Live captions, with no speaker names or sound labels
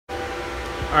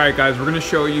Alright guys, we're going to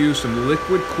show you some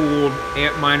liquid cooled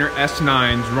Antminer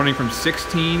S9s running from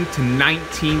 16 to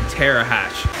 19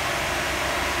 terahash.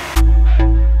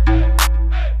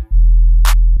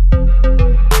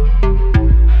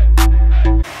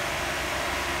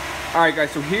 Alright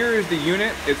guys, so here is the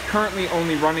unit. It's currently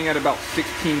only running at about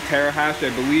 16 terahash,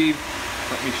 I believe.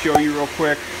 Let me show you real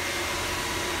quick.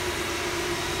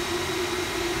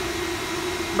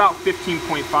 About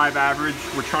 15.5 average.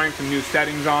 We're trying some new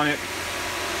settings on it.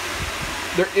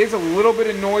 There is a little bit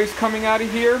of noise coming out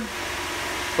of here,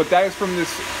 but that is from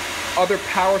this other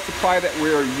power supply that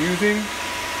we're using,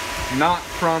 not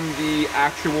from the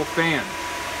actual fan.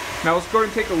 Now let's go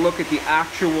ahead and take a look at the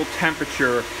actual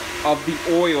temperature of the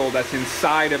oil that's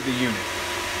inside of the unit.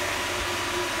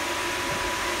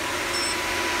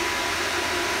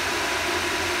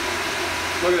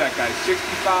 Look at that, guys.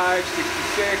 65,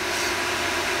 66,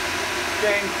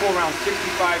 staying cool around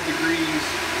 65 degrees.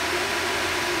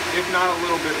 If not a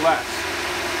little bit less.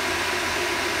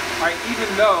 Alright,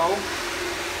 even though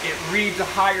it reads a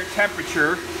higher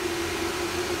temperature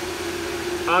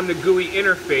on the GUI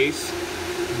interface,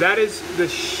 that is the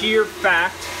sheer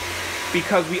fact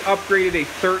because we upgraded a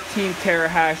 13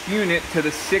 terahash unit to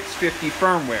the 650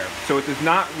 firmware. So it does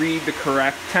not read the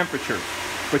correct temperature.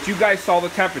 But you guys saw the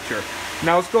temperature.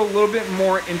 Now let's go a little bit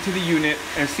more into the unit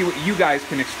and see what you guys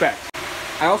can expect.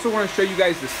 I also want to show you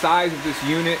guys the size of this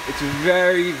unit. It's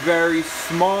very, very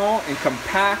small and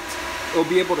compact. It'll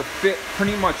be able to fit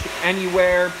pretty much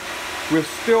anywhere. We're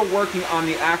still working on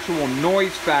the actual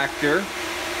noise factor,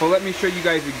 but let me show you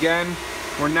guys again.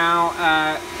 We're now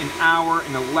at 1 hour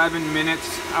and 11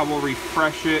 minutes. I will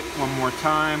refresh it one more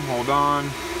time. Hold on.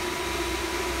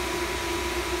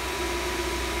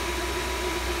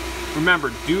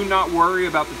 Remember, do not worry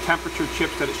about the temperature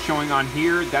chips that it's showing on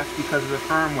here. That's because of the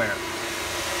firmware.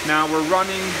 Now we're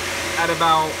running at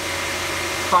about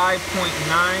 5.9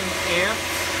 amps.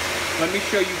 Let me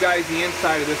show you guys the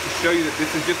inside of this to show you that this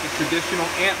is just a traditional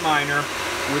Antminer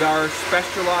with our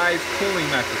specialized cooling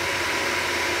method.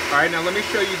 Alright, now let me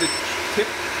show you the chip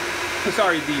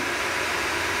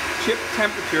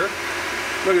temperature.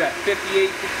 Look at that, 58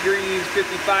 degrees,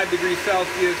 55 degrees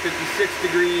Celsius, 56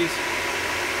 degrees,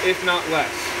 if not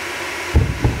less.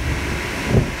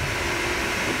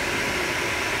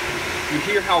 You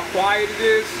hear how quiet it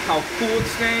is, how cool it's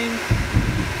staying.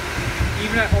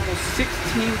 Even at almost 16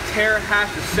 terahash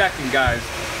a second, guys.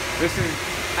 This is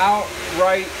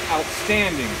outright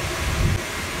outstanding.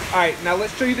 Alright, now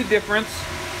let's show you the difference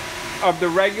of the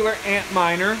regular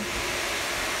Antminer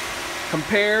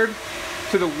compared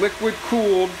to the liquid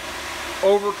cooled,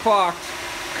 overclocked,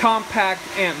 compact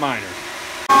Antminer.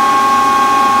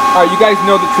 Alright, you guys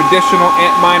know the traditional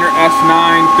Antminer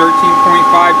S9,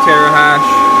 13.5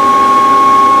 terahash.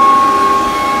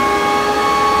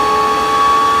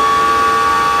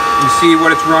 You see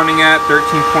what it's running at, 13.4,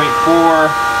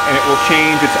 and it will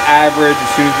change its average as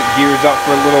soon as it gears up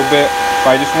for a little bit.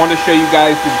 But I just wanted to show you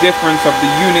guys the difference of the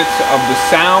units of the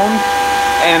sound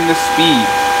and the speed.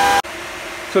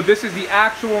 So this is the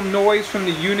actual noise from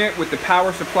the unit with the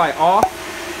power supply off.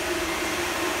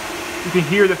 You can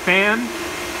hear the fan.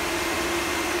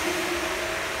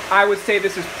 I would say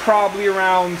this is probably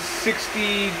around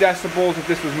 60 decibels if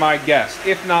this was my guess,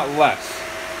 if not less.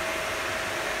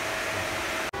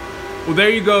 Well,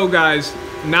 there you go, guys.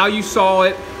 Now you saw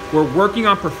it. We're working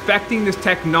on perfecting this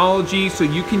technology so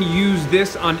you can use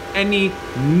this on any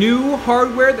new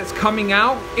hardware that's coming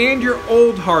out and your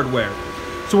old hardware.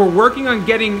 So we're working on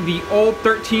getting the old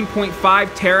 13.5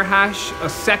 terahash a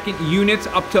second units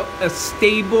up to a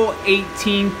stable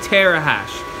 18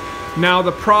 terahash. Now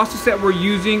the process that we're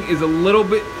using is a little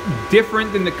bit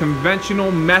different than the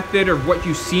conventional method of what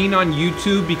you've seen on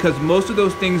YouTube because most of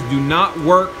those things do not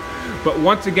work. But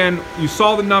once again, you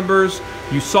saw the numbers,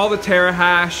 you saw the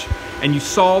terahash, and you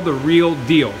saw the real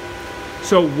deal.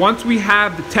 So once we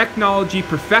have the technology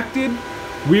perfected,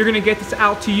 we're gonna get this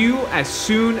out to you as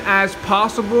soon as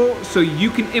possible so you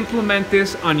can implement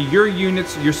this on your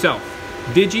units yourself.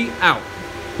 Digi out.